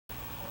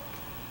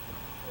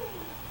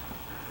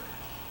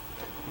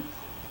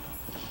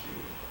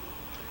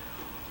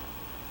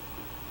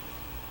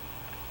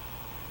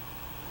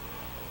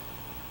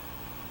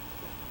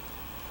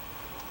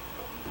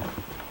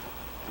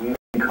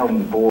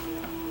become bored.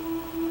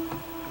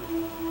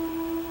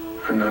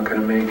 I'm not gonna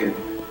make it.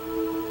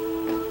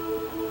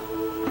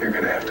 You're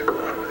gonna have to go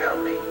on without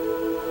me.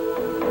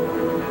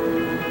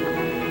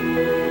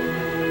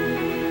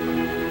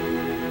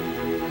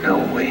 No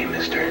way,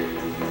 mister.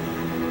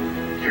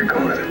 You're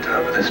going to the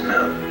top of this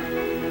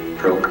mountain.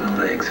 Broken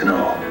legs and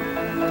all.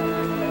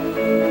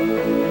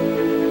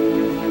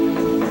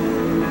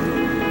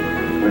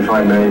 We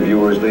find many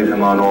viewers leave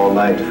him on all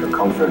night for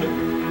comfort.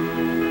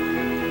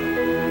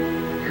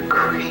 You're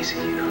crazy,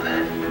 you know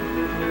that?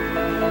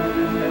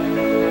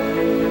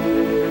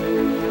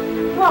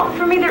 Well,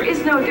 for me, there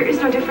is no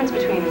difference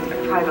between a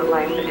private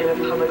life and a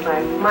public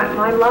life.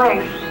 My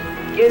life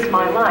is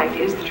my life,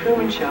 is the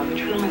Truman Show. The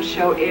Truman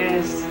Show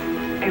is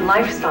a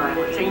lifestyle.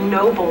 It's a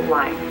noble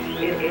life.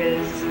 It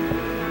is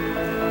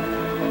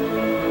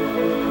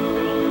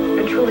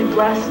a truly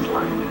blessed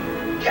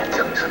life. Yeah,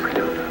 tell me something I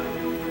don't know.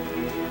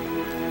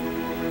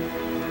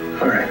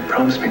 All right,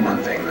 promise me one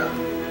thing, though.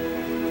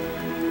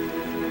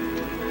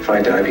 If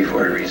I die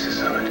before I reach the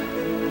summit,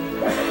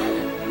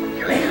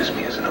 you'll use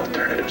me as an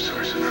alternative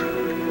source of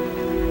food.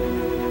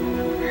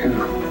 Ew,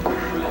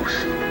 gross.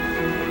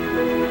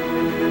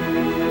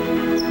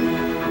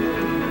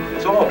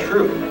 It's all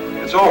true.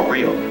 It's all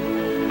real.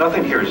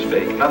 Nothing here is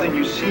fake. Nothing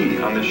you see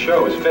on this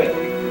show is fake.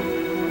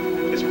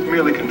 It's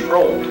merely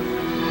controlled.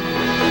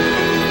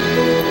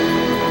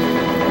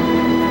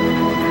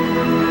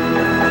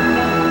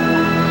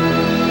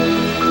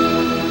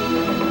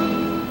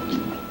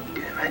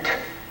 Damn it.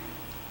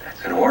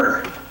 That's an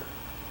order.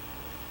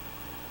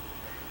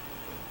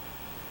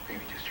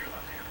 Maybe just your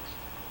love handles.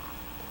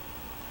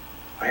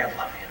 I have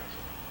love handles.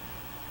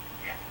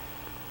 Yeah.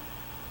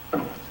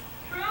 Oh.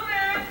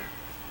 Truman,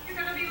 you're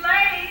gonna be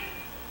late.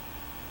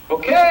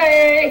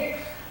 Okay.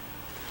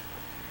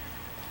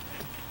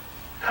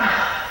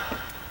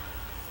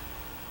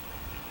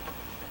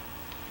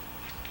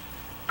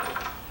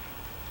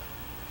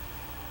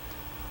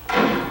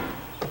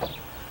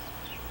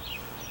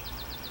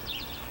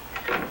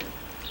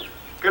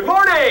 Good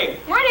morning.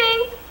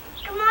 Morning.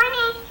 Good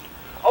morning.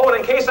 Oh, and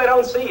in case I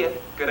don't see you,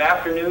 good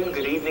afternoon,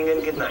 good evening,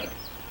 and good night.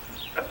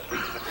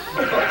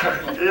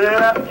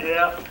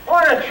 Yeah.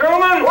 Morning,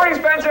 Truman. Morning,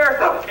 Spencer.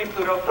 Hey,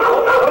 Pluto.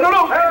 Oh,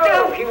 no. Get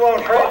down. He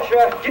won't hurt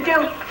you. Get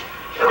down.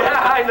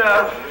 Yeah, I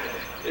know.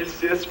 It's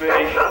just me.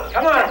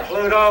 Come on,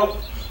 Pluto.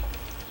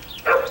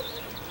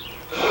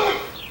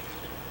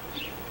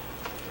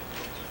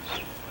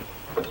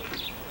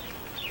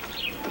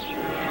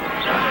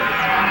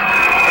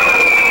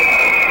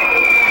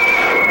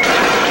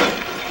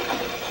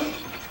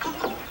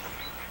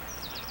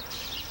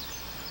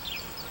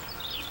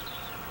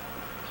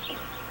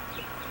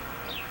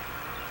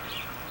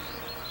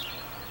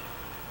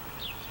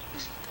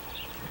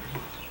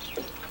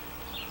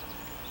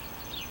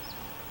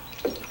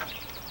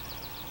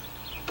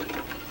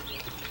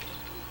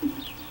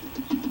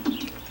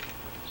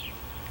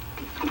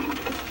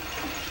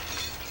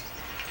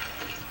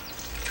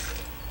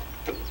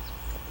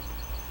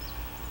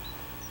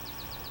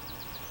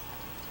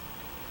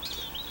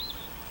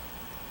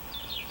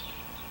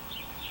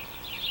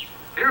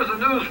 Here's a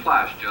news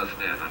flash just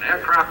in. An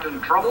aircraft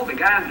in trouble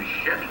began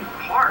shedding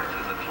parts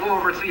as it flew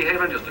over Sea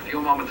Haven just a few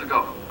moments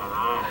ago.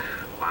 Oh.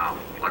 Wow.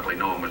 Luckily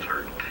no one was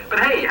hurt. But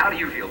hey, how do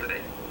you feel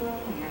today?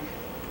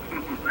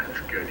 That's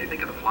good. You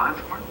think of the flying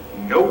somewhere?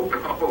 Nope.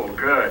 Oh,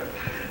 good.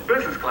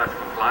 Business class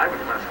will fly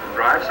with classical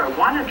drive, so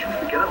why don't you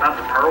forget about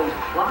the perils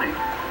of flying?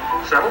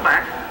 Settle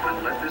back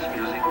and let this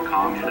music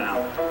calm you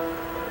down.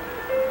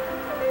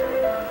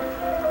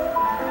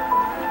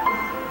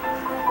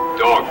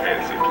 Dog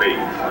fancy,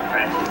 please.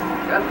 Thank you.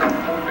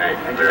 Thank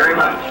you very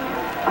much.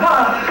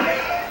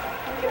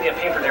 Give me a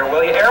paper there,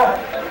 will you, Harold?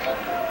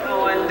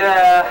 Oh, and,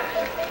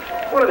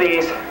 one of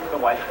these. The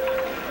wife.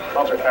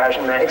 Loves her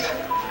fashion mags.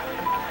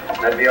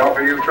 That'd be all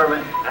for you,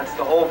 Truman? That's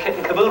the whole kit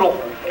and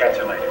caboodle. Catch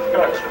you later.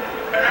 Good.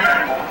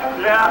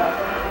 Yeah.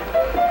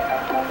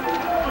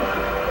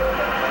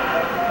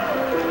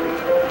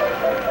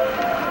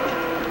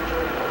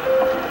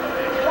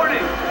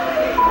 Morning.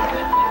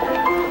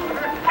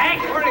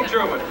 Hank. Morning,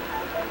 Truman.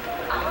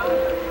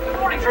 Good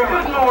morning,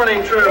 Truman. Good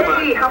morning,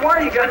 Truman. Hey, how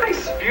are you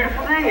guys?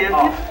 Beautiful day, isn't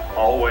it?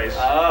 Always.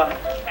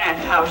 And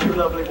how's your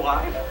lovely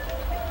wife?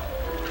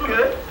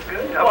 Good.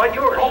 How about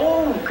yours?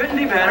 Oh, couldn't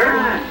be better.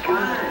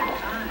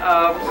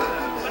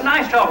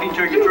 Nice talking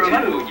to you,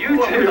 Truman.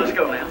 You too. Let's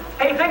go now.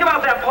 Hey, think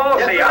about that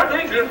policy. Yes, sir.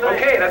 Thank you.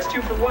 Okay, that's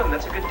 2 for 1.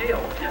 That's a good deal.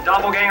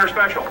 Doppelganger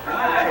special.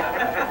 Hi.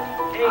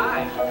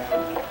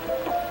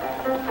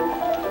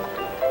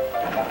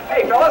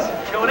 Hey, fellas,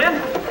 going in?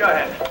 Go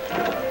ahead.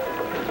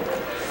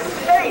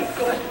 Hey,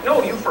 go ahead.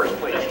 No, you first,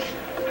 please.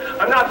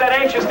 I'm not that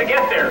anxious to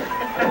get there.